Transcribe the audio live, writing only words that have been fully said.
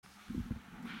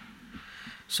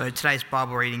So today's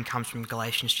Bible reading comes from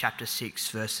Galatians chapter 6,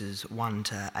 verses 1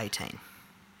 to 18.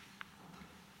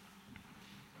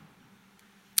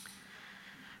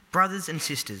 Brothers and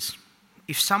sisters,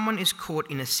 if someone is caught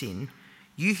in a sin,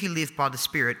 you who live by the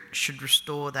Spirit should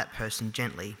restore that person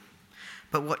gently.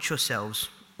 But watch yourselves,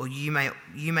 or you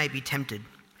may be tempted.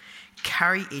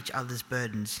 Carry each other's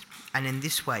burdens, and in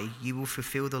this way you will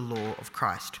fulfill the law of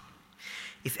Christ.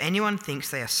 If anyone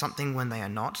thinks they are something when they are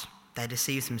not, they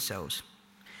deceive themselves.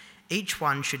 Each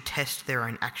one should test their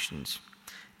own actions.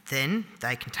 Then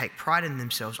they can take pride in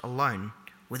themselves alone,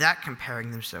 without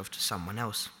comparing themselves to someone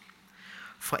else.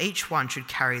 For each one should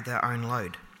carry their own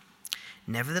load.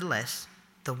 Nevertheless,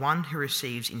 the one who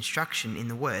receives instruction in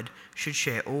the word should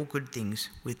share all good things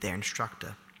with their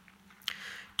instructor.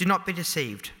 Do not be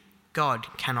deceived. God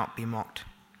cannot be mocked.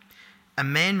 A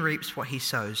man reaps what he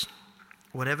sows.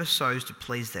 Whatever sows to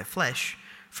please their flesh,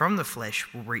 from the flesh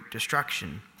will reap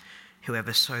destruction.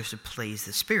 Whoever sows to please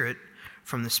the Spirit,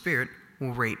 from the Spirit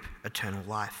will reap eternal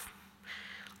life.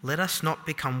 Let us not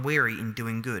become weary in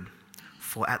doing good,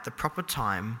 for at the proper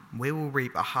time we will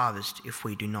reap a harvest if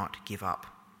we do not give up.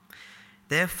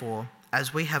 Therefore,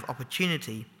 as we have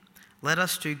opportunity, let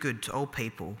us do good to all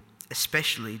people,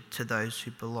 especially to those who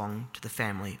belong to the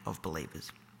family of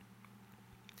believers.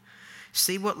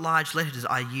 See what large letters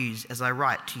I use as I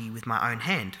write to you with my own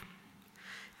hand.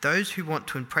 Those who want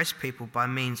to impress people by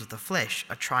means of the flesh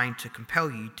are trying to compel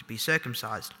you to be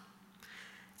circumcised.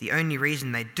 The only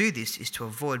reason they do this is to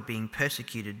avoid being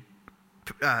persecuted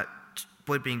for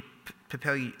the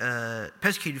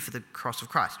cross of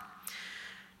Christ.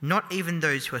 Not even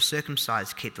those who are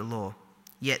circumcised keep the law,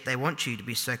 yet they want you to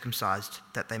be circumcised,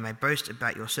 that they may boast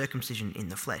about your circumcision in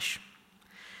the flesh.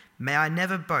 May I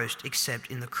never boast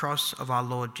except in the cross of our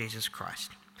Lord Jesus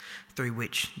Christ, through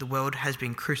which the world has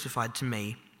been crucified to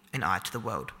me and I to the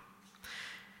world.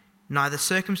 Neither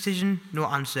circumcision nor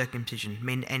uncircumcision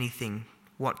mean anything.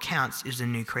 What counts is the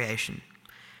new creation.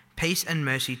 Peace and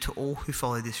mercy to all who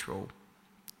follow this rule.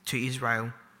 To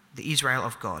Israel, the Israel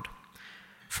of God.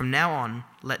 From now on,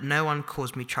 let no one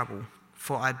cause me trouble,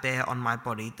 for I bear on my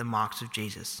body the marks of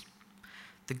Jesus.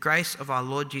 The grace of our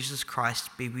Lord Jesus Christ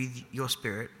be with your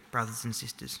spirit, brothers and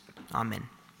sisters. Amen.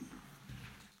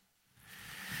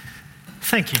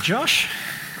 Thank you, Josh.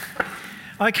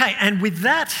 Okay, and with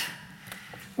that,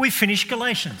 we finish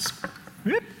Galatians.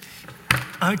 Yep.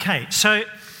 Okay, so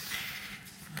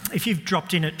if you've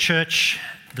dropped in at church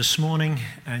this morning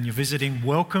and you're visiting,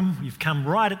 welcome. You've come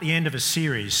right at the end of a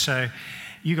series, so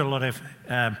you've got a lot of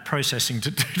processing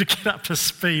to do to get up to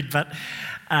speed, but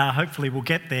hopefully we'll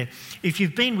get there. If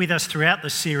you've been with us throughout the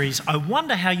series, I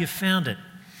wonder how you found it.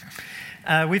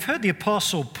 We've heard the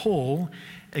Apostle Paul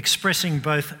expressing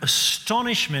both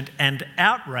astonishment and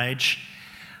outrage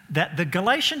that the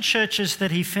Galatian churches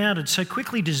that he founded so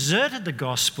quickly deserted the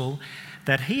gospel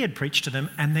that he had preached to them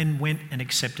and then went and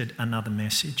accepted another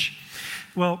message.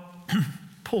 Well,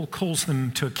 Paul calls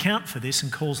them to account for this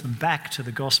and calls them back to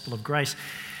the gospel of grace.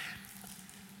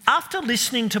 After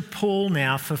listening to Paul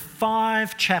now for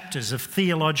 5 chapters of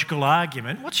theological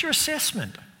argument, what's your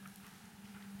assessment?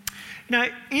 You know,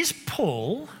 is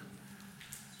Paul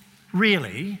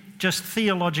really just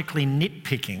theologically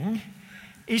nitpicking?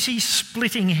 Is he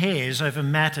splitting hairs over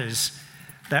matters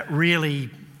that really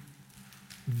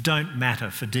don't matter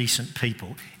for decent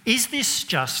people? Is this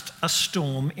just a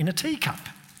storm in a teacup?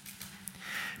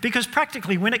 Because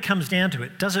practically, when it comes down to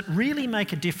it, does it really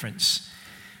make a difference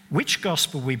which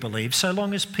gospel we believe so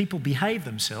long as people behave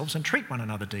themselves and treat one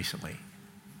another decently?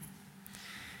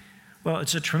 Well,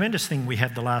 it's a tremendous thing we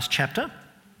had the last chapter.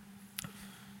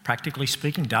 Practically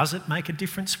speaking, does it make a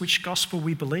difference which gospel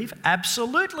we believe?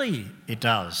 Absolutely it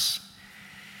does.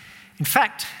 In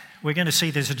fact, we're going to see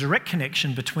there's a direct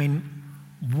connection between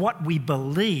what we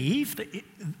believe,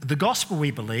 the gospel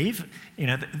we believe, you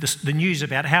know, the news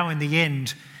about how in the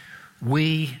end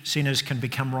we sinners can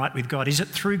become right with God. Is it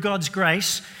through God's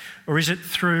grace or is it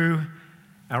through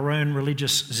our own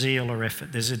religious zeal or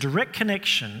effort? There's a direct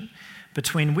connection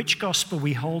between which gospel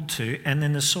we hold to and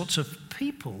then the sorts of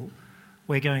people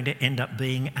we're going to end up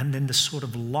being and then the sort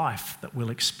of life that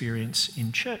we'll experience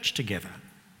in church together.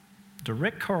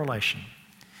 Direct correlation.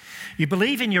 You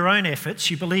believe in your own efforts,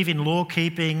 you believe in law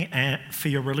keeping for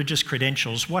your religious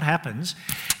credentials. What happens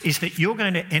is that you're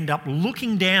going to end up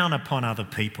looking down upon other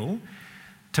people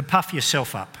to puff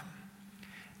yourself up.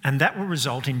 And that will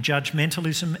result in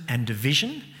judgmentalism and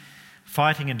division,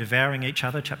 fighting and devouring each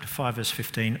other, chapter 5, verse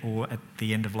 15, or at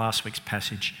the end of last week's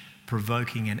passage,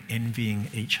 provoking and envying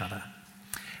each other.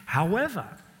 However,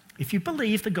 if you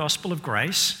believe the gospel of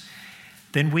grace,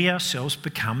 then we ourselves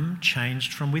become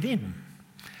changed from within.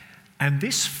 And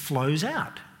this flows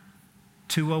out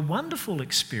to a wonderful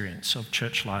experience of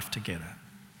church life together.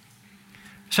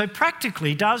 So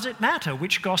practically, does it matter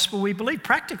which gospel we believe?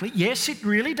 Practically, yes, it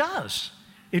really does.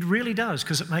 It really does,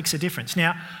 because it makes a difference.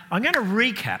 Now, I'm going to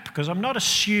recap, because I'm not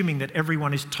assuming that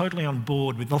everyone is totally on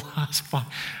board with the last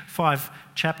five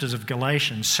chapters of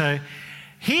Galatians. So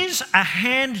here's a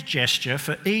hand gesture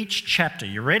for each chapter.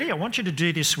 You ready? I want you to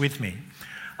do this with me.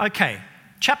 Okay,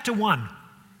 chapter 1.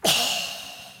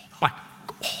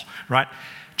 Right.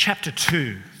 Chapter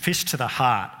 2, fist to the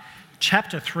heart.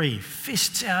 Chapter 3,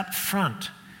 fists out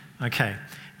front. Okay.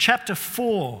 Chapter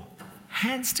 4,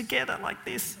 hands together like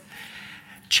this.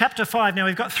 Chapter 5, now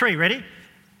we've got 3, ready?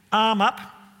 Arm up,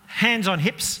 hands on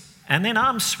hips, and then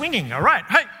arms swinging. All right,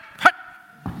 hey,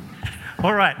 hey.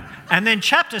 All right, and then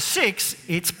chapter 6,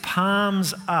 it's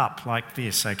palms up like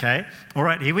this, okay? All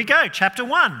right, here we go. Chapter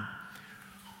 1.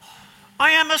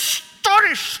 I am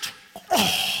astonished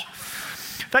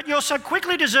that you're so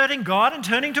quickly deserting God and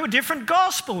turning to a different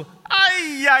gospel.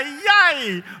 Ay, ay,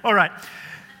 ay. All right.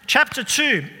 Chapter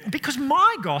 2, because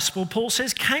my gospel, Paul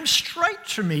says, came straight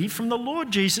to me from the Lord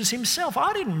Jesus himself.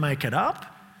 I didn't make it up.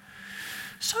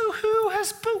 So who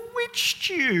has bewitched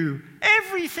you?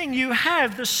 Everything you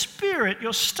have, the Spirit,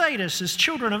 your status as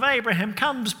children of Abraham,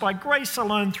 comes by grace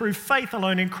alone, through faith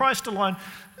alone, in Christ alone,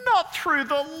 not through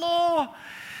the law.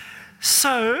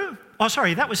 So,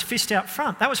 that was fist out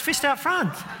front. That was fist out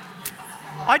front.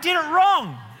 I did it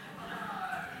wrong.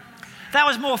 That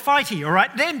was more fighty, all right?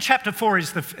 Then chapter 4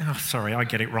 is I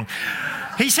get it wrong.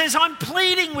 He says, I'm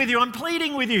pleading with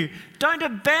you. Don't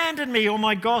abandon me or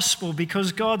my gospel,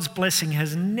 because God's blessing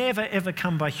has never, ever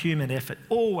come by human effort,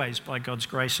 always by God's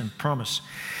grace and promise.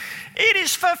 It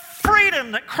is for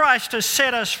freedom that Christ has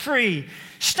set us free.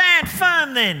 Stand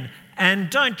firm then, and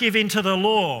don't give in to the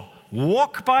law.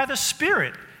 Walk by the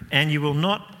Spirit, and you will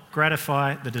not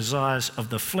gratify the desires of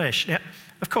the flesh. Now,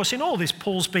 of course, in all this,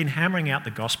 Paul's been hammering out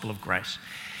the gospel of grace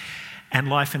and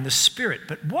life in the Spirit.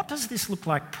 But what does this look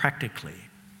like practically?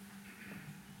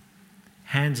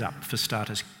 Hands up, for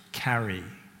starters, carry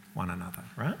one another,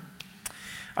 right?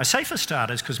 I say for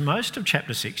starters because most of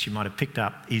chapter 6, you might have picked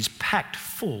up, is packed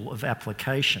full of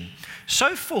application.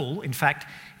 So full, in fact,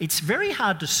 it's very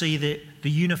hard to see the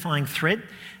unifying thread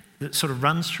that sort of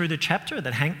runs through the chapter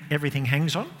that everything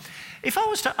hangs on. If I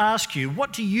was to ask you,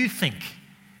 what do you think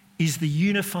is the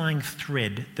unifying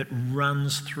thread that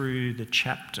runs through the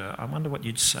chapter? I wonder what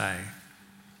you'd say.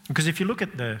 Because if you look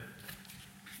at the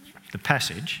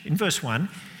passage, in verse 1,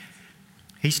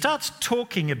 he starts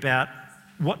talking about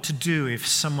what to do if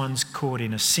someone's caught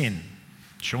in a sin.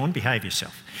 Sean, behave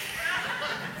yourself.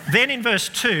 Then in verse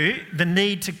 2, the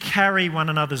need to carry one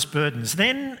another's burdens.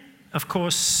 Then, of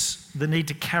course, the need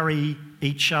to carry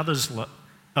each other's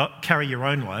carry your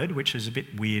own load, which is a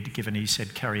bit weird given he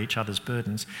said carry each other's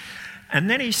burdens. And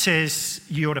then he says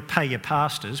you ought to pay your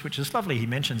pastors, which is lovely he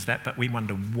mentions that, but we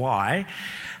wonder why.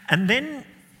 And then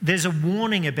there's a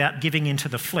warning about giving into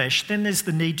the flesh. Then there's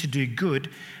the need to do good.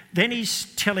 Then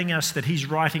he's telling us that he's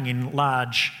writing in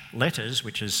large letters,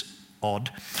 which is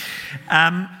odd.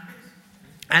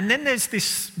 And then there's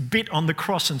this bit on the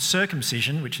cross and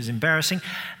circumcision, which is embarrassing.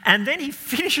 And then he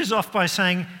finishes off by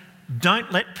saying,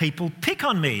 don't let people pick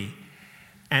on me,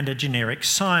 and a generic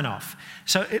sign-off.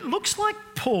 So it looks like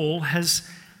Paul has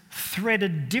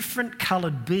threaded different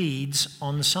coloured beads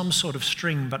on some sort of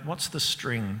string, but what's the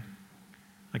string?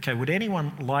 Okay, would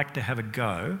anyone like to have a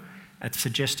go at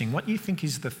suggesting what you think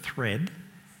is the thread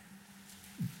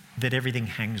that everything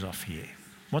hangs off here?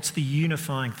 What's the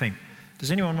unifying thing?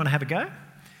 Does anyone want to have a go?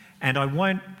 And I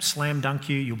won't slam dunk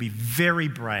you. You'll be very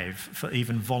brave for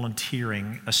even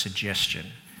volunteering a suggestion.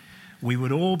 We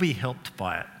would all be helped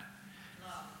by it.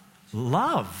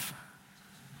 Love.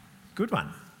 Good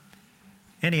one.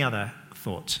 Any other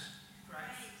thoughts?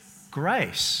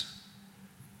 Grace.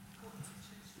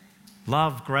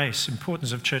 Love, grace,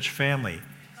 importance of church family.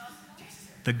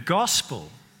 The gospel.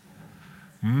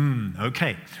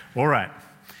 Okay. All right.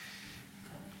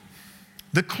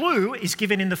 The clue is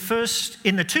given in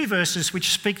the two verses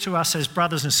which speak to us as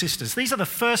brothers and sisters. These are the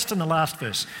first and the last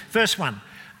verse. Verse 1,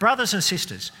 brothers and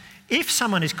sisters, if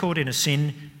someone is caught in a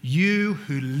sin, you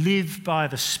who live by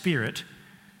the Spirit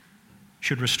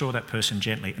should restore that person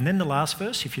gently. And then the last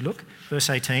verse, if you look, verse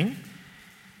 18,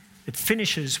 it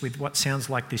finishes with what sounds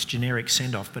like this generic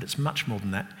send-off, but it's much more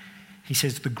than that. He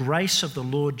says, the grace of the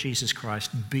Lord Jesus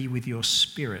Christ be with your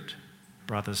spirit,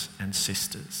 brothers and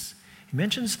sisters. He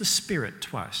mentions the Spirit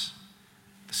twice.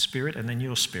 The Spirit and then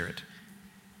your spirit.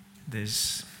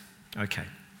 Okay.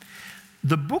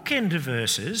 The bookend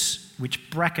verses, which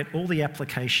bracket all the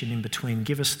application in between,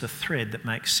 give us the thread that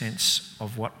makes sense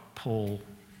of what Paul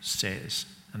says,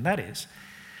 and that is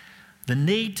the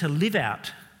need to live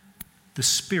out the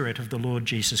Spirit of the Lord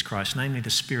Jesus Christ, namely the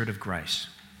Spirit of grace.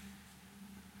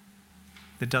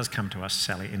 That does come to us,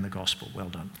 Sally, in the gospel. Well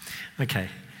done. Okay.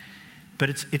 But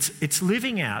it's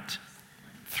living out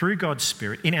through God's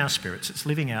Spirit, in our spirits, it's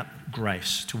living out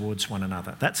grace towards one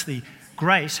another.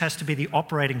 Grace has to be the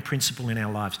operating principle in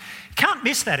our lives. You can't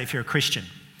miss that if you're a Christian.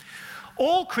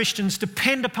 All Christians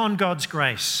depend upon God's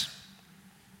grace.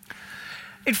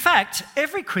 In fact,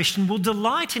 every Christian will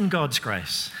delight in God's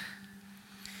grace.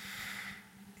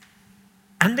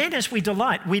 And then as we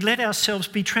delight, we let ourselves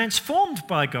be transformed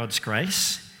by God's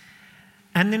grace,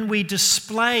 and then we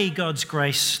display God's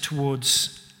grace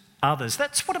towards others.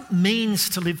 That's what it means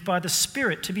to live by the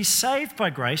Spirit, to be saved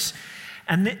by grace,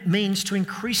 and that means to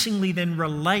increasingly then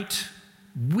relate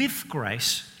with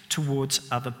grace towards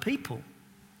other people.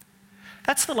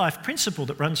 That's the life principle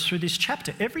that runs through this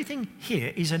chapter. Everything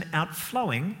here is an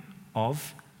outflowing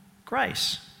of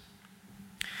grace.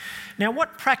 Now,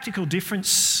 what practical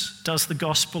difference does the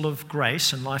gospel of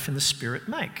grace and life in the Spirit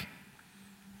make?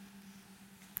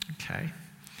 Okay.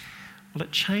 Well,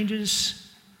 it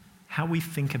changes how we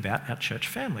think about our church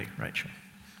family, Rachel.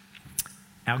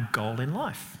 Our goal in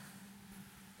life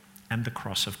and the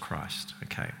cross of Christ.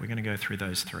 Okay, we're going to go through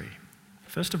those three.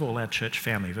 First of all, our church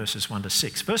family, verses 1 to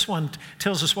 6. Verse 1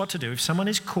 tells us what to do if someone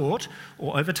is caught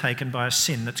or overtaken by a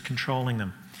sin that's controlling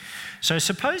them. So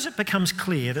suppose it becomes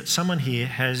clear that someone here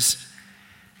has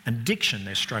an addiction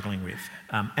they're struggling with,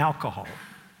 alcohol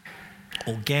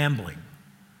or gambling,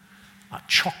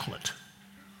 chocolate.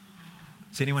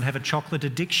 Does anyone have a chocolate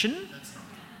addiction?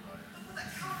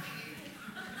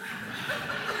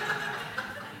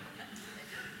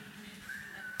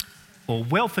 Or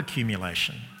wealth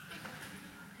accumulation.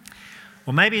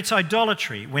 Or maybe it's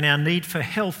idolatry, when our need for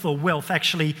health or wealth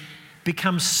actually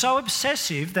becomes so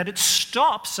obsessive that it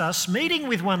stops us meeting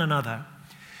with one another.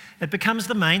 It becomes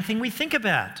the main thing we think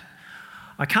about.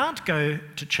 I can't go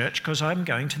to church because I'm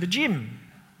going to the gym.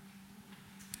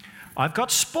 I've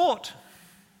got sport,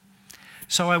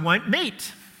 so I won't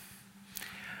meet.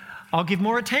 I'll give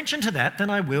more attention to that than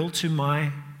I will to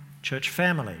my church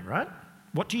family, right?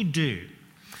 What do?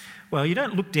 Well, you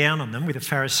don't look down on them with a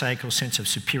pharisaical sense of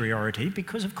superiority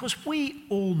because, of course, we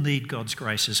all need God's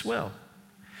grace as well.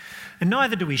 And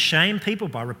neither do we shame people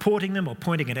by reporting them or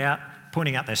pointing out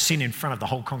their sin in front of the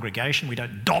whole congregation. We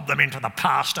don't dob them into the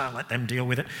pastor, let them deal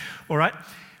with it. All right?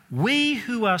 We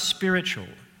who are spiritual,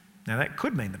 now that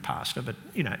could mean the pastor, but,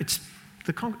 it's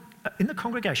in the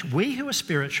congregation. We who are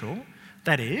spiritual,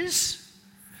 that is,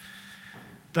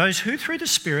 those who through the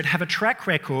Spirit have a track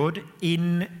record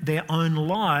in their own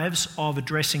lives of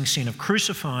addressing sin, of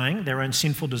crucifying their own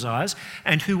sinful desires,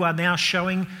 and who are now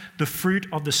showing the fruit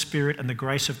of the Spirit and the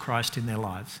grace of Christ in their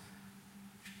lives.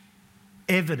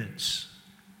 Evidence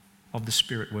of the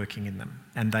Spirit working in them,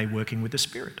 and they working with the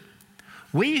Spirit.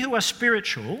 We who are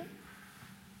spiritual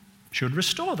should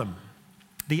restore them.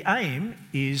 The aim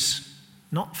is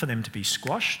not for them to be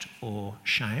squashed or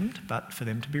shamed, but for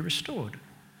them to be restored,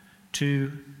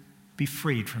 to be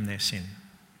freed from their sin.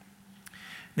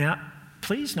 Now,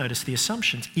 please notice the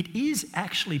assumptions. It is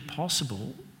actually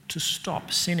possible to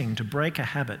stop sinning, to break a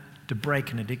habit, to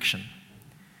break an addiction.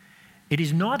 It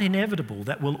is not inevitable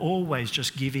that we'll always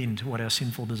just give in to what our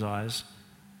sinful desires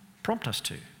prompt us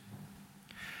to.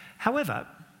 However,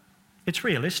 it's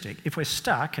realistic. If we're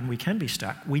stuck, and we can be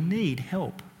stuck, we need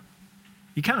help.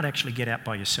 You can't actually get out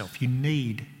by yourself. You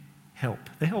need help,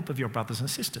 the help of your brothers and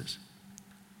sisters.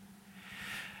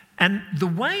 And the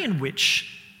way in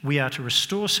which we are to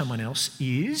restore someone else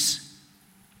is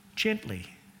gently.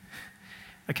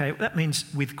 Okay, that means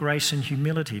with grace and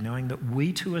humility, knowing that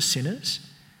we too are sinners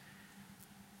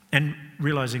and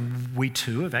realising we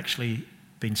too have actually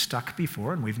been stuck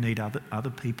before and we've need other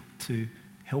people to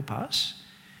help us.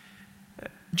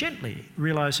 Gently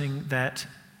realising that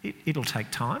it'll take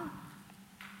time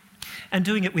and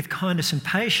doing it with kindness and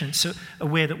patience, so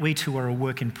aware that we too are a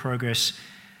work in progress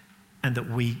and that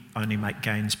we only make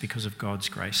gains because of God's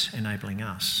grace enabling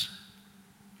us.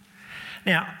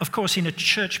 Now, of course, in a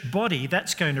church body,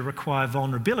 that's going to require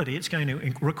vulnerability. It's going to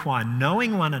require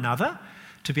knowing one another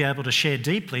to be able to share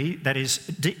deeply, that is,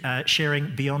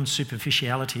 sharing beyond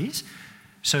superficialities,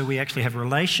 so we actually have a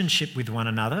relationship with one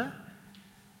another.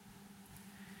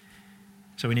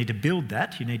 So we need to build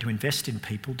that. You need to invest in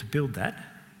people to build that.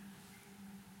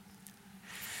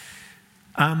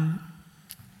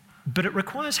 But it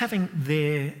requires having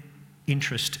their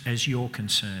interest as your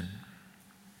concern.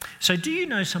 So do you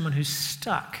know someone who's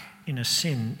stuck in a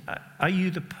sin? Are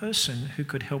you the person who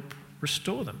could help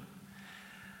restore them?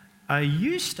 Are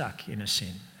you stuck in a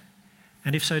sin?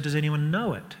 And if so, does anyone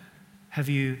know it? Have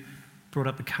you brought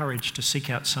up the courage to seek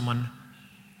out someone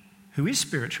who is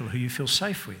spiritual, who you feel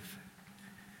safe with?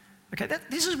 Okay,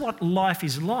 this is what life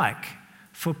is like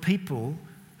for people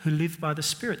who live by the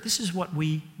Spirit. This is what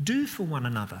we do for one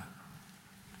another.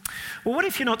 Well, what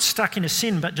if you're not stuck in a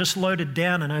sin but just loaded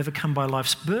down and overcome by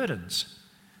life's burdens?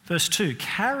 Verse 2,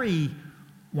 carry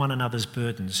one another's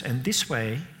burdens, and this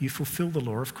way you fulfill the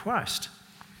law of Christ.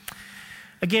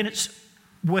 Again, it's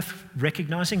worth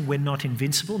recognising we're not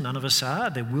invincible. None of us are.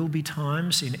 There will be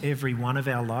times in every one of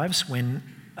our lives when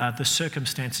the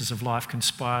circumstances of life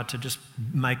conspire to just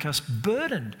make us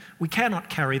burdened. We cannot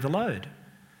carry the load.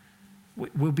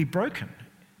 We'll be broken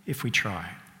if we try.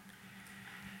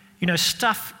 You know,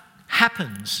 stuff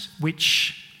happens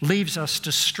which leaves us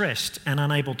distressed and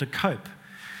unable to cope.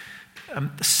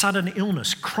 Sudden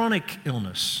illness, chronic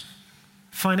illness,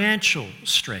 financial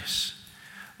stress,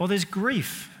 or there's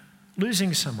grief,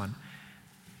 losing someone,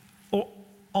 or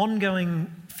ongoing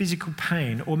physical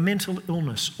pain, or mental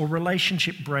illness, or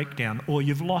relationship breakdown, or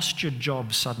you've lost your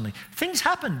job suddenly. Things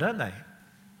happen, don't they?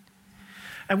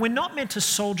 And we're not meant to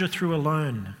soldier through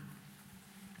alone.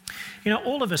 You know,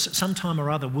 all of us at some time or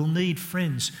other will need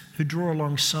friends who draw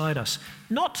alongside us,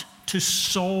 not to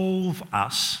solve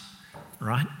us,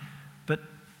 right? But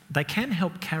they can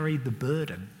help carry the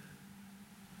burden.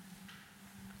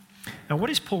 Now, what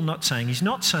is Paul not saying? He's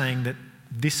not saying that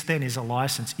this then is a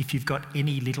license. If you've got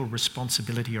any little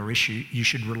responsibility or issue, you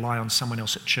should rely on someone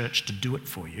else at church to do it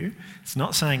for you. It's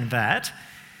not saying that.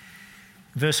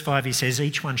 Verse 5, he says,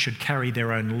 each one should carry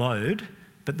their own load.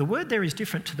 But the word there is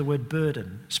different to the word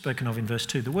burden spoken of in verse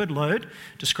 2. The word load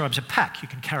describes a pack you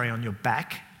can carry on your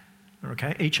back.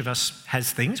 Okay, each of us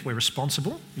has things. We're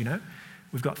responsible, you know.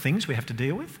 We've got things we have to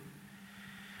deal with.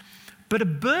 But a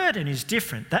burden is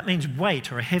different. That means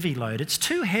weight or a heavy load. It's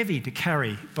too heavy to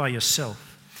carry by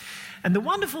yourself. And the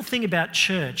wonderful thing about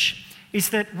church is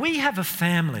that we have a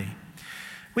family.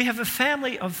 We have a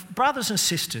family of brothers and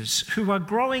sisters who are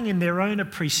growing in their own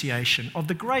appreciation of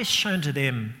the grace shown to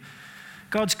them,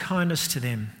 God's kindness to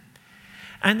them.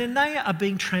 And then they are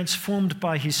being transformed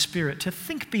by His Spirit to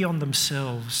think beyond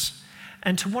themselves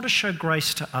and to want to show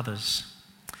grace to others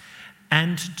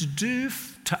and to do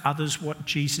to others what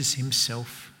Jesus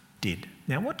Himself did.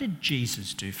 Now, what did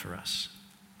Jesus do for us?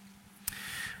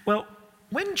 Well,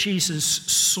 when Jesus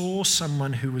saw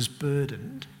someone who was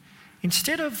burdened,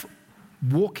 instead of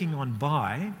walking on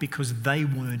by because they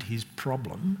weren't His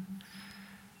problem,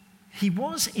 He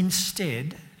was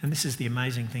instead, and this is the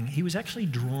amazing thing, He was actually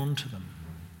drawn to them.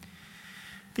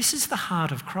 This is the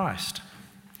heart of Christ.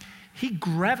 He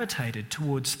gravitated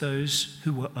towards those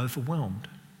who were overwhelmed.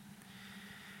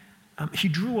 He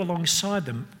drew alongside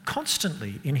them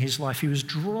constantly in His life. He was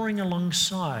drawing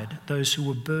alongside those who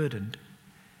were burdened.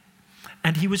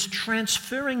 And He was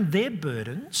transferring their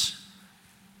burdens,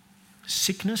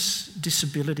 sickness,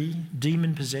 disability,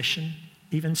 demon possession,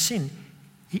 even sin,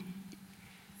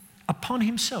 upon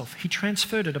Himself. He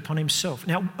transferred it upon Himself.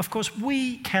 Now, of course,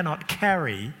 we cannot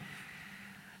carry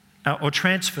we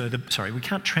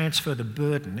can't transfer the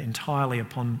burden entirely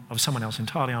of someone else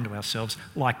entirely onto ourselves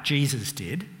like Jesus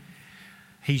did.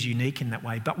 He's unique in that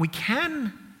way. But we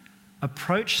can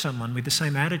approach someone with the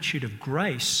same attitude of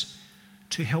grace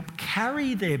to help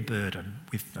carry their burden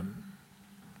with them,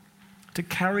 to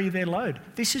carry their load.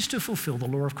 This is to fulfill the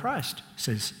law of Christ,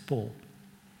 says Paul.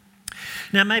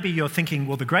 Now, maybe you're thinking,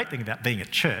 well, the great thing about being at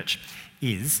church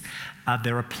is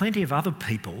there are plenty of other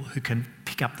people who can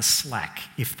pick up the slack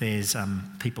if there's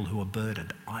people who are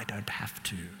burdened. I don't have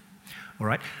to. All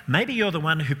right? Maybe you're the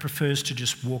one who prefers to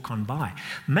just walk on by.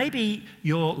 Maybe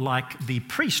you're like the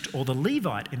priest or the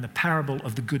Levite in the parable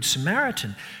of the Good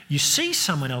Samaritan. You see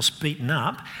someone else beaten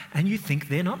up and you think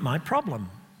they're not my problem.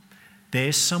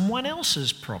 They're someone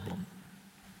else's problem.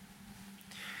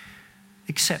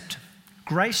 Except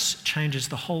grace changes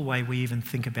the whole way we even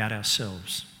think about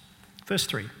ourselves. Verse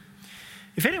 3,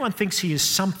 if anyone thinks he is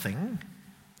something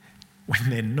when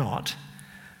they're not,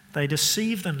 they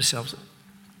deceive themselves.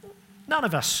 None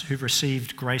of us who've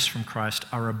received grace from Christ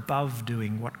are above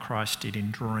doing what Christ did in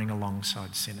drawing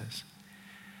alongside sinners.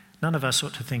 None of us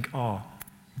ought to think, oh,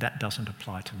 that doesn't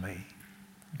apply to me.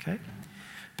 Okay?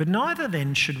 But neither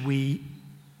then should we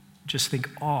just think,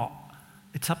 oh,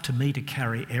 it's up to me to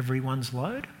carry everyone's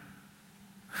load.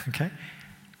 Okay?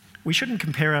 We shouldn't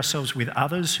compare ourselves with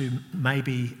others who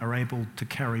maybe are able to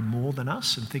carry more than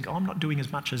us and think, oh, I'm not doing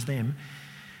as much as them.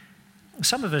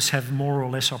 Some of us have more or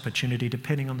less opportunity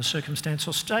depending on the circumstance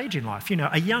or stage in life. You know,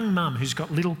 a young mum who's got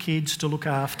little kids to look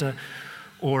after,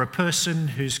 or a person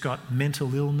who's got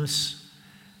mental illness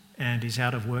and is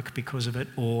out of work because of it,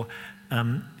 or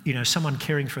someone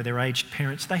caring for their aged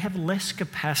parents, they have less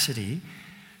capacity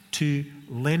to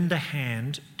lend a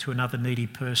hand to another needy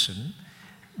person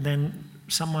than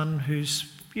someone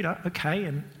who's, okay,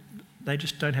 and they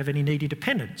just don't have any needy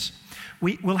dependents.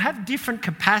 We will have different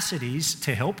capacities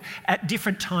to help at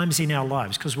different times in our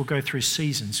lives, because we'll go through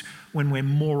seasons when we're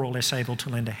more or less able to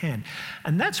lend a hand.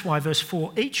 And that's why verse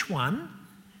 4, each one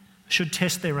should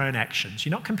test their own actions.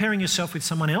 You're not comparing yourself with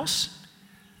someone else,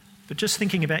 but just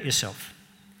thinking about yourself.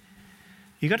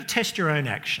 You've got to test your own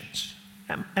actions.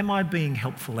 Am I being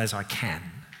helpful as I can?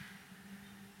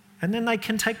 And then they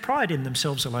can take pride in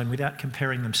themselves alone without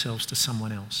comparing themselves to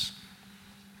someone else.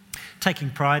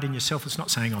 Taking pride in yourself is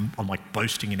not saying I'm like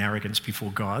boasting in arrogance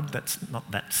before God. That's not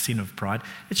that sin of pride.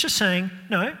 It's just saying,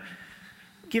 no,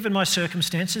 given my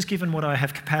circumstances, given what I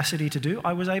have capacity to do,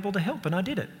 I was able to help and I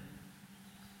did it.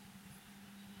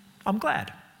 I'm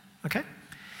glad, okay?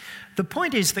 The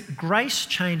point is that grace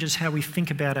changes how we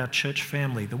think about our church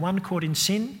family. The one caught in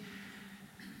sin,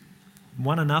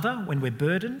 one another when we're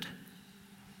burdened,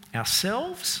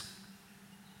 ourselves,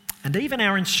 and even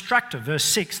our instructor. Verse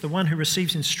 6, the one who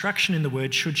receives instruction in the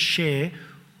word should share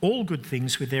all good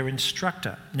things with their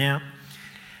instructor. Now,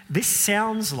 this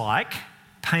sounds like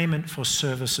payment for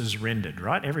services rendered,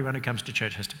 right? Everyone who comes to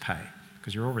church has to pay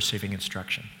because you're all receiving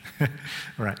instruction.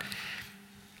 All right.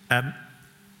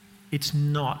 It's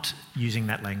not using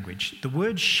that language. The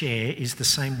word share is the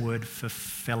same word for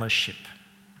fellowship.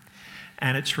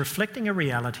 And it's reflecting a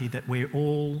reality that we're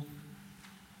all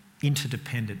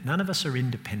interdependent. None of us are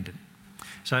independent.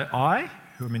 So I,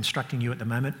 who am instructing you at the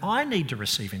moment, I need to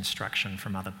receive instruction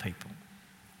from other people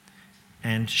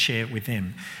and share with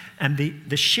them. And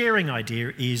the sharing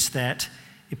idea is that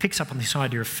it picks up on this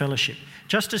idea of fellowship.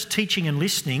 Just as teaching and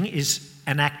listening is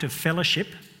an act of fellowship,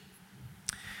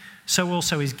 so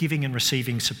also is giving and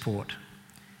receiving support.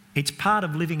 It's part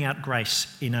of living out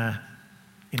grace in the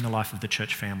life of the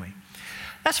church family.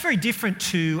 That's very different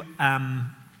to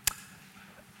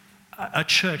a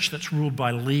church that's ruled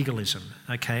by legalism,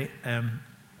 okay?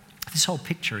 This whole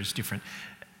picture is different.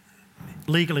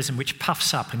 Legalism, which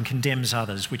puffs up and condemns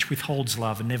others, which withholds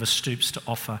love and never stoops to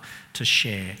offer to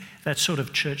share. That sort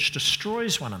of church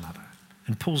destroys one another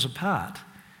and pulls apart.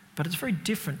 But it's very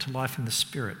different to life in the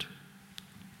Spirit.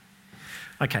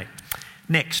 Okay,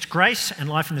 next, grace and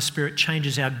life in the Spirit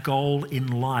changes our goal in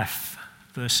life,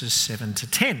 verses 7 to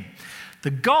 10. The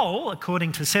goal,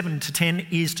 according to 7 to 10,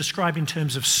 is described in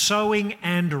terms of sowing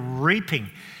and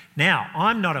reaping. Now,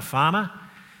 I'm not a farmer.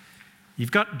 You've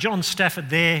got John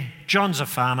Stafford there. John's a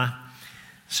farmer.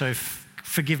 So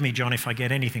forgive me, John, if I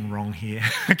get anything wrong here.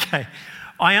 Okay.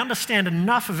 I understand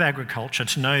enough of agriculture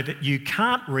to know that you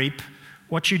can't reap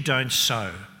what you don't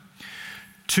sow.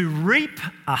 To reap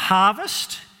a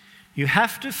harvest, you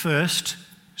have to first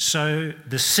sow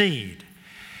the seed.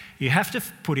 You have to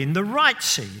put in the right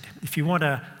seed. If you want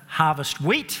to harvest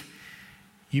wheat,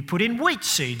 you put in wheat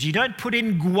seeds. You don't put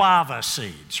in guava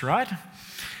seeds, right?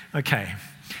 Okay.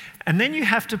 And then you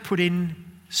have to put in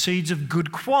seeds of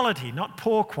good quality, not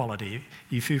poor quality.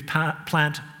 If you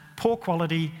plant poor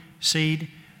quality seed,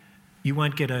 you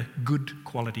won't get a good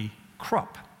quality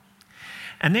crop.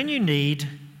 And then you need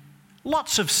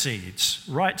lots of seeds,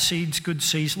 right seeds, good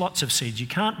seeds, lots of seeds. You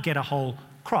can't get a whole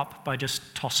crop by just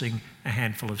tossing a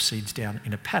handful of seeds down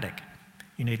in a paddock.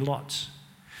 You need lots.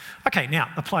 Okay, now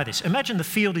apply this. Imagine the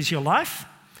field is your life,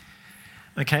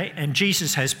 okay, and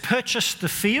Jesus has purchased the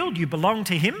field. You belong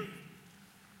to him,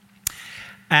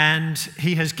 and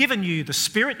he has given you the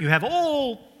Spirit. You have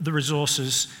all the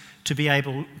resources to be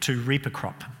able to reap a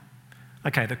crop.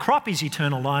 Okay, the crop is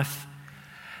eternal life.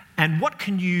 And what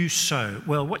can you sow?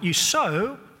 Well, what you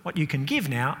sow, what you can give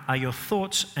now, are your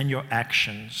thoughts and your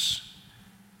actions.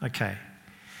 Okay.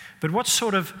 But what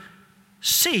sort of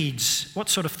seeds, what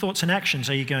sort of thoughts and actions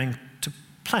are you going to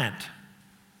plant?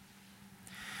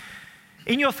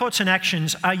 In your thoughts and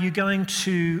actions, are you going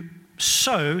to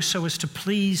sow so as to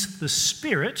please the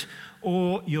Spirit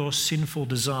or your sinful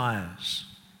desires?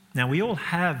 Now, we all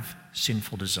have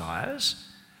sinful desires.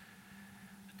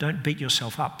 Don't beat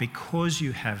yourself up because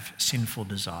you have sinful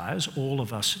desires. All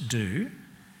of us do.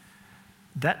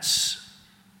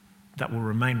 That will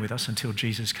remain with us until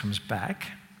Jesus comes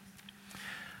back.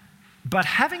 But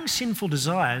having sinful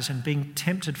desires and being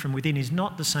tempted from within is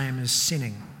not the same as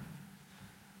sinning.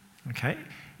 Okay?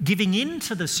 Giving in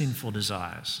to the sinful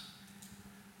desires,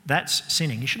 that's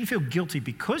sinning. You shouldn't feel guilty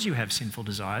because you have sinful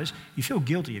desires. You feel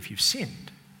guilty if you've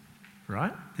sinned,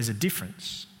 right? There's a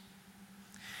difference.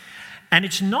 And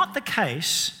it's not the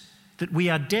case that we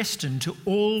are destined to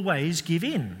always give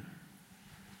in.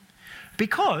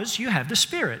 Because you have the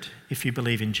Spirit, if you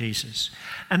believe in Jesus.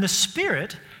 And the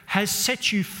Spirit has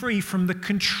set you free from the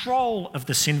control of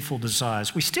the sinful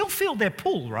desires. We still feel their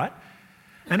pull, right?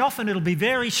 And often it'll be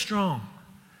very strong.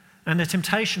 And the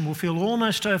temptation will feel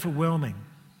almost overwhelming.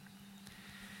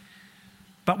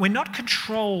 But we're not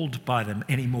controlled by them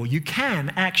anymore. You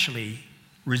can actually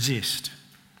resist.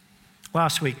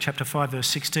 Last week, chapter 5, verse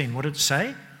 16, what did it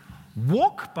say?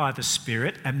 Walk by the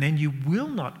Spirit, and then you will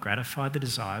not gratify the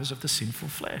desires of the sinful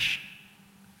flesh.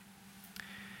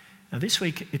 Now this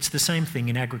week, it's the same thing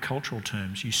in agricultural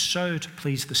terms. You sow to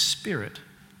please the Spirit,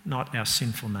 not our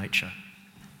sinful nature.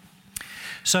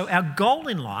 So our goal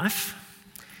in life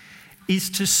is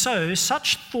to sow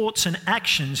such thoughts and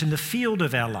actions in the field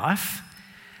of our life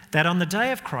that on the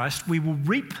day of Christ we will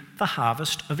reap the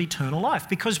harvest of eternal life.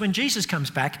 Because when Jesus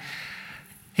comes back,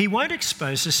 he won't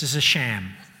expose us as a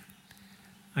sham.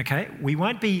 Okay? We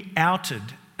won't be outed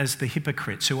as the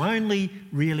hypocrites who only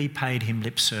really paid him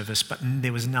lip service, but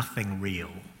there was nothing real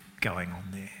going on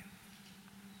there.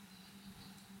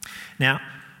 Now,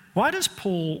 why does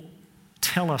Paul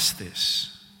tell us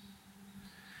this?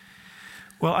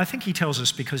 Well, I think he tells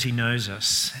us because he knows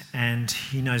us and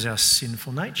he knows our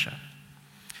sinful nature.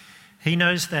 He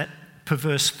knows that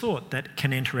perverse thought that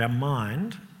can enter our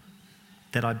mind,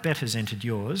 that I bet has entered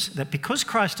yours, that because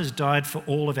Christ has died for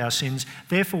all of our sins,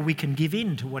 therefore we can give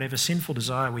in to whatever sinful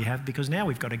desire we have because now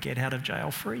we've got a get out of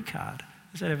jail free card.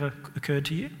 Has that ever occurred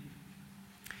to you?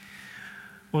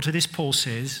 Well, to this Paul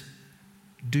says,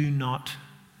 do not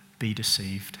be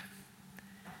deceived.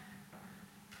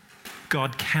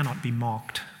 God cannot be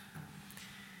mocked.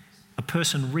 A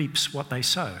person reaps what they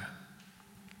sow.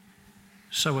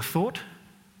 Sow a thought,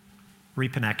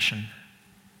 reap an action.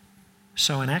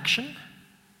 Sow an action,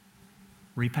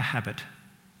 reap a habit.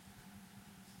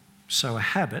 Sow a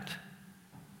habit,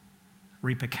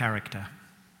 reap a character.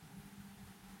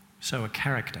 Sow a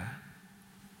character,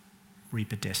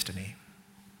 reap a destiny.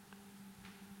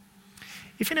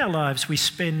 If in our lives we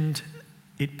spend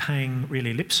it paying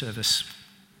really lip service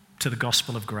to the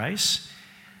gospel of grace,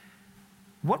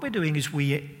 what we're doing is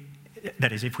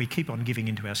that is, if we keep on giving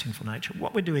into our sinful nature,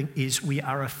 what we're doing is we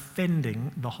are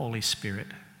offending the Holy Spirit.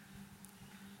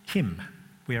 Him.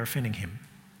 We are offending him.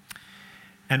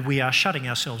 And we are shutting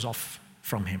ourselves off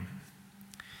from him.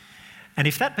 And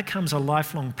if that becomes a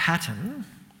lifelong pattern,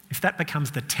 if that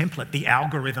becomes the template, the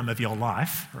algorithm of your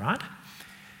life, right,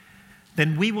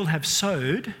 then we will have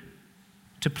sowed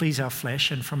to please our flesh,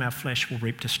 and from our flesh will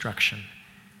reap destruction.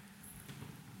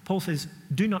 Paul says,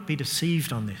 do not be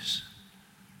deceived on this.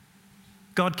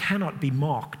 God cannot be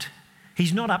mocked.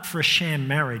 He's not up for a sham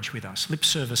marriage with us, lip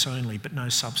service only, but no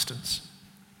substance.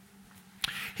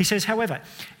 He says, however,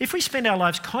 if we spend our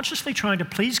lives consciously trying to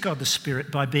please God the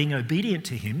Spirit by being obedient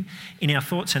to him in our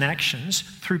thoughts and actions,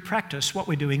 through practice, what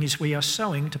we're doing is we are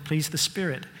sowing to please the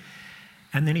Spirit.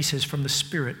 And then he says, from the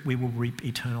Spirit we will reap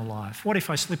eternal life. What if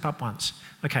I slip up once?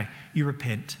 Okay, you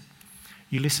repent.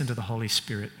 You listen to the Holy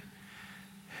Spirit.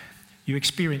 You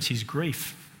experience his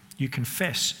grief. You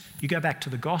confess. You go back to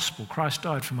the gospel. Christ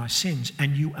died for my sins.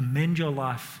 And you amend your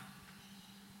life.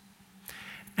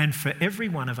 And for every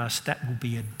one of us, that will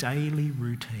be a daily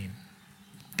routine.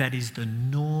 That is the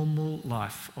normal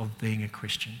life of being a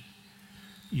Christian.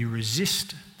 You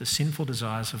resist the sinful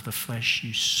desires of the flesh.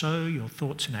 You sow your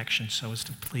thoughts and actions so as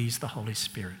to please the Holy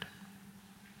Spirit.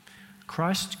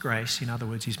 Christ's grace, in other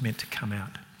words, is meant to come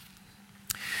out.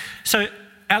 So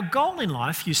our goal in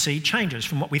life, you see, changes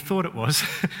from what we thought it was.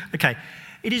 Okay,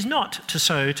 it is not to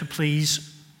sow to please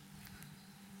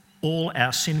all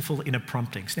our sinful inner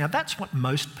promptings. Now, that's what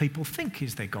most people think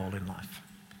is their goal in life.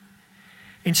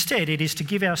 Instead, it is to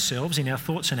give ourselves in our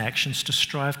thoughts and actions to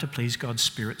strive to please God's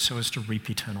Spirit so as to reap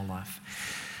eternal life.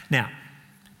 Now,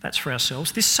 that's for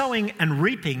ourselves. This sowing and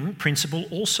reaping principle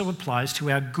also applies to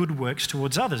our good works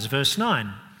towards others. Verse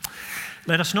 9.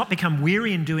 Let us not become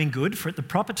weary in doing good, for at the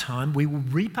proper time we will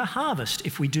reap a harvest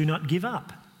if we do not give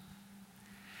up.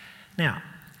 Now,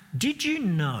 did you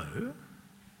know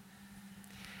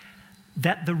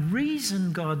that the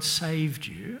reason God saved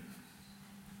you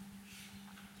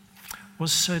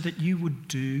was so that you would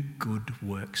do good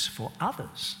works for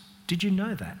others? Did you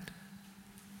know that?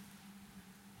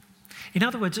 In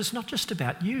other words, it's not just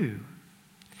about you.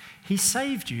 He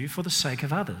saved you for the sake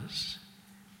of others.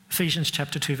 Ephesians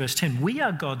chapter 2, verse 10. We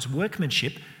are God's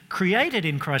workmanship, created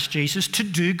in Christ Jesus to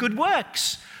do good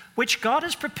works, which God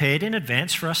has prepared in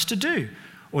advance for us to do.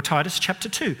 Or Titus chapter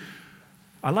 2.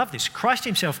 I love this. Christ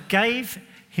himself gave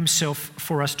himself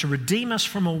for us to redeem us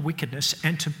from all wickedness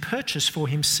and to purchase for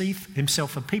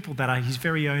himself a people that are his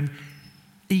very own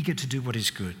eager to do what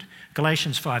is good.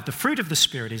 Galatians 5, the fruit of the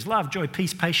Spirit is love, joy,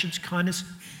 peace, patience, kindness,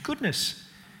 goodness.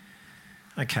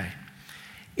 Okay.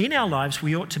 In our lives,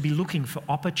 we ought to be looking for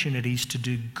opportunities to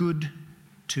do good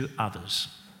to others.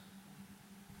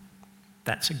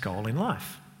 That's a goal in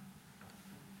life.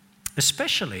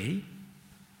 Especially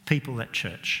people at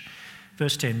church.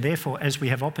 Verse 10, therefore, as we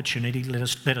have opportunity, let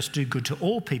us do good to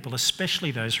all people,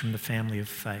 especially those from the family of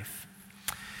faith.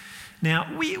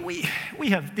 Now, we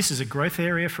have, this is a growth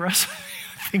area for us,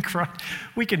 I think, right?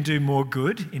 We can do more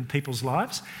good in people's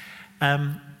lives.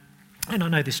 And I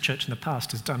know this church in the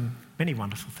past has done many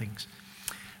wonderful things.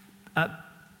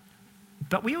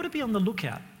 But we ought to be on the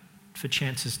lookout for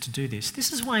chances to do this.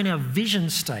 This is why in our vision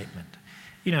statement,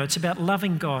 it's about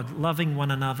loving God, loving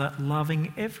one another,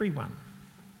 loving everyone.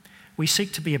 We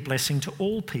seek to be a blessing to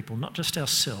all people, not just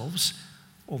ourselves,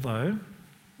 although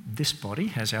this body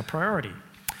has our priority.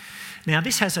 Now,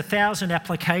 this has 1,000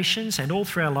 applications, and all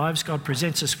through our lives, God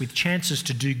presents us with chances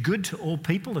to do good to all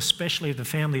people, especially of the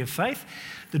family of faith.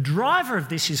 The driver of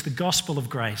this is the gospel of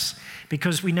grace,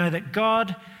 because we know that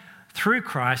God, through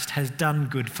Christ, has done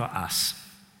good for us.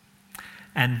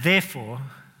 And therefore,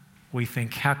 we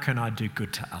think, how can I do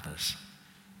good to others?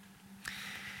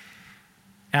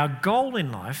 Our goal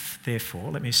in life, therefore,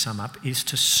 let me sum up, is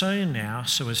to sow now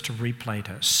so as to reap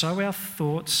later. Sow our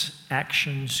thoughts,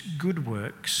 actions, good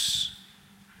works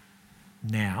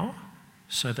now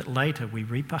so that later we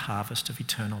reap a harvest of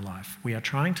eternal life. We are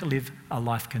trying to live a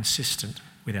life consistent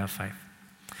with our faith.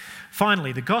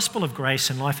 Finally, the gospel of grace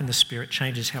and life in the Spirit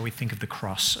changes how we think of the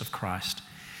cross of Christ.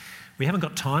 We haven't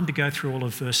got time to go through all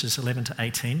of verses 11 to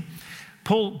 18.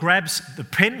 Paul grabs the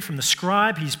pen from the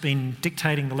scribe he's been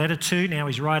dictating the letter to. Now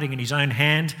he's writing in his own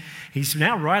hand. He's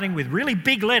now writing with really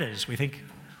big letters. We think,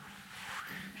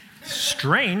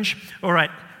 strange. All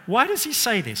right, why does he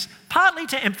say this? Partly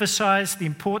to emphasise the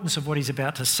importance of what he's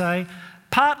about to say.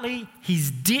 Partly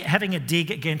he's having a dig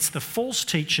against the false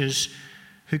teachers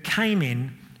who came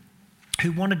in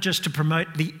who wanted just to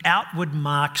promote the outward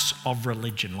marks of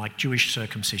religion, like Jewish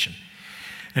circumcision.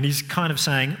 And he's kind of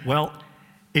saying, well,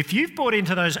 if you've bought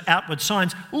into those outward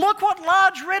signs, look what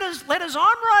large letters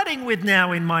I'm writing with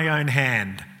now in my own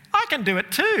hand. I can do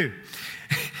it too.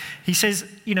 He says,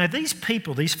 these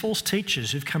people, these false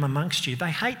teachers who've come amongst you,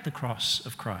 they hate the cross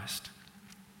of Christ.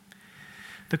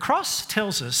 The cross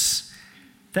tells us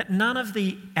that none of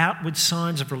the outward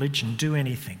signs of religion do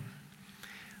anything.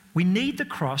 We need the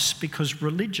cross because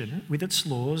religion, with its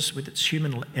laws, with its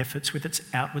human efforts, with its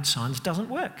outward signs, doesn't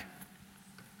work.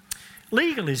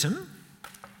 Legalism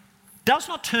does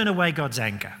not turn away God's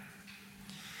anger.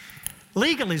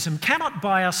 Legalism cannot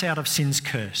buy us out of sin's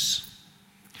curse.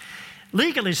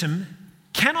 Legalism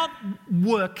cannot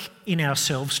work in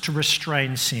ourselves to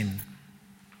restrain sin.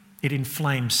 It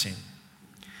inflames sin.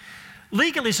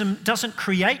 Legalism doesn't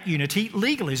create unity.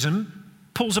 Legalism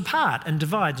pulls apart and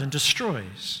divides and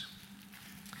destroys.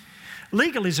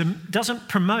 Legalism doesn't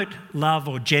promote love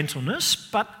or gentleness,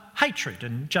 but hatred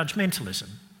and judgmentalism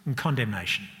and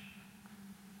condemnation.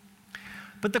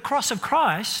 But the cross of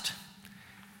Christ,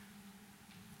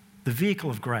 the vehicle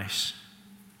of grace,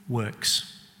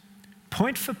 works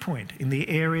point for point in the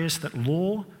areas that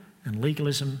law and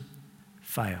legalism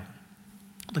fail.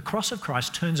 The cross of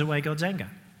Christ turns away God's anger.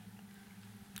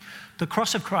 The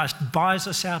cross of Christ buys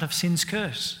us out of sin's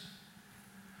curse.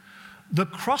 The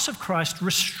cross of Christ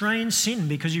restrains sin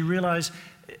because you realise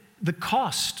the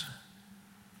cost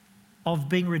of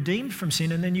being redeemed from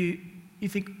sin, and then you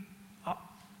think,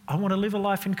 I want to live a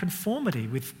life in conformity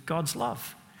with God's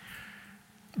love.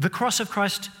 The cross of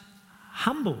Christ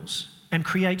humbles and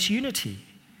creates unity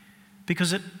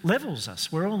because it levels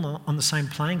us. We're all on the same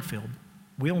playing field.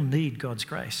 We all need God's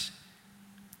grace.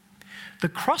 The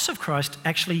cross of Christ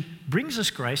actually brings us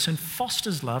grace and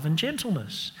fosters love and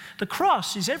gentleness. The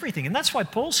cross is everything, and that's why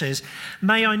Paul says,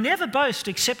 may I never boast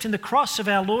except in the cross of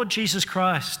our Lord Jesus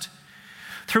Christ,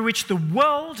 through which the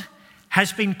world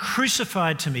has been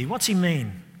crucified to me. What's he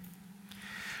mean?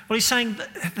 Well, he's saying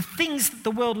the things that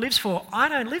the world lives for, I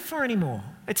don't live for anymore.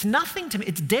 It's nothing to me.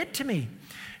 It's dead to me.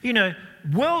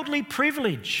 Worldly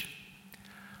privilege.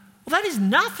 Well, that is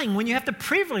nothing when you have the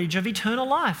privilege of eternal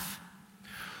life.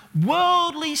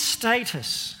 Worldly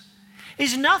status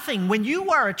is nothing when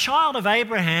you are a child of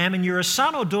Abraham and you're a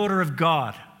son or daughter of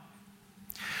God.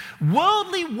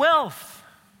 Worldly wealth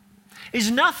is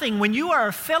nothing when you are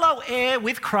a fellow heir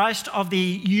with Christ of the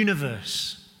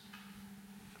universe.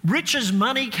 Riches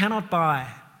money cannot buy.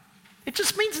 It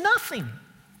just means nothing.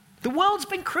 The world's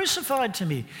been crucified to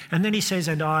me. And then he says,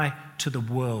 and I to the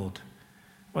world.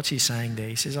 What's he saying there?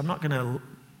 He says, I'm not going to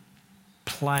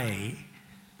play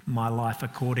my life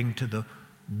according to the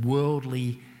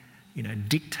worldly,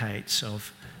 dictates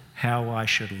of how I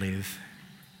should live,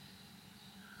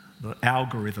 the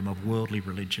algorithm of worldly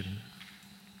religion.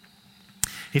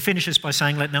 He finishes by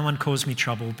saying, "Let no one cause me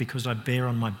trouble, because I bear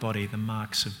on my body the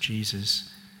marks of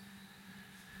Jesus."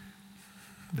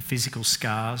 The physical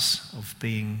scars of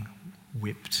being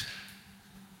whipped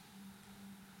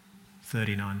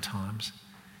 39 times,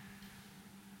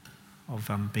 of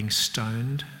being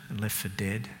stoned and left for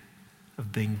dead,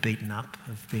 of being beaten up,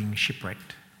 of being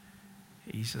shipwrecked.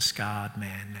 He's a scarred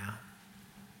man now.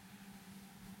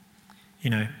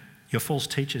 Your false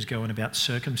teachers go on about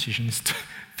circumcision. It's a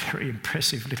very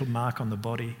impressive little mark on the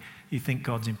body. You think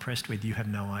God's impressed with, you have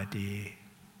no idea.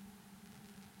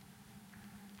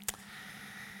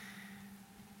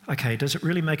 Okay, does it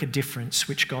really make a difference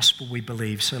which gospel we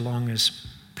believe so long as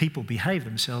people behave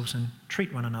themselves and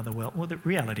treat one another well? Well, the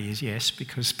reality is yes,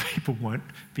 because people won't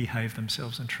behave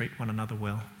themselves and treat one another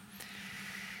well.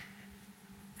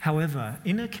 However,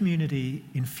 in a community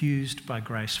infused by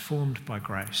grace, formed by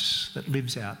grace, that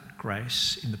lives out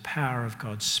grace in the power of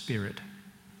God's Spirit,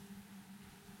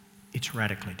 it's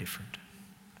radically different.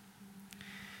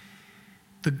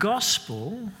 The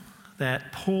gospel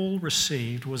that Paul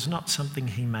received was not something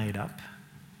he made up.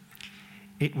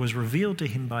 It was revealed to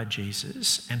him by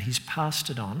Jesus, and he's passed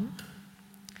it on.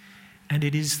 And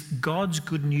it is God's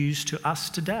good news to us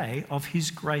today of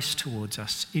his grace towards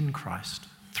us in Christ,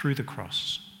 through the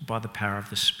cross, by the power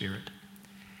of the Spirit.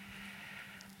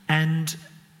 And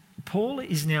Paul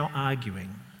is now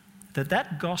arguing that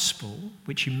that gospel,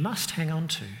 which you must hang on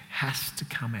to, has to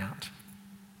come out.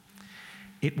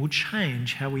 It will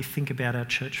change how we think about our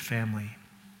church family.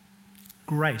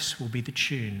 Grace will be the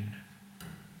tune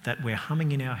that we're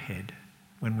humming in our head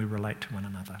when we relate to one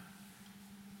another.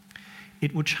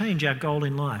 It will change our goal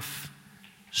in life,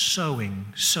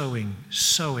 sowing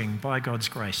by God's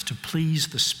grace to please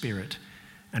the Spirit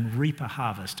and reap a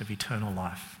harvest of eternal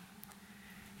life.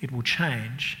 It will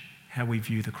change how we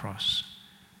view the cross.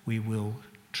 We will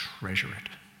treasure it.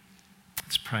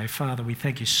 Let's pray. Father, we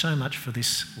thank you so much for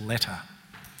this letter.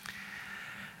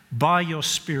 By your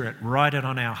Spirit, write it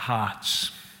on our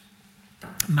hearts.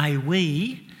 May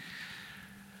we,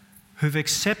 who've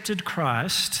accepted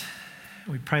Christ,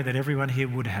 we pray that everyone here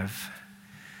would have,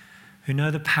 who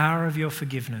know the power of your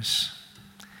forgiveness,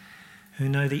 who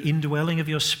know the indwelling of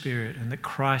your Spirit and that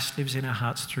Christ lives in our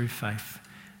hearts through faith,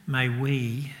 may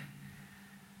we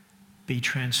be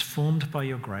transformed by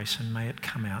your grace, and may it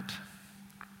come out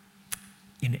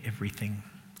in everything,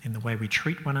 in the way we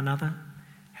treat one another,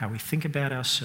 how we think about ourselves,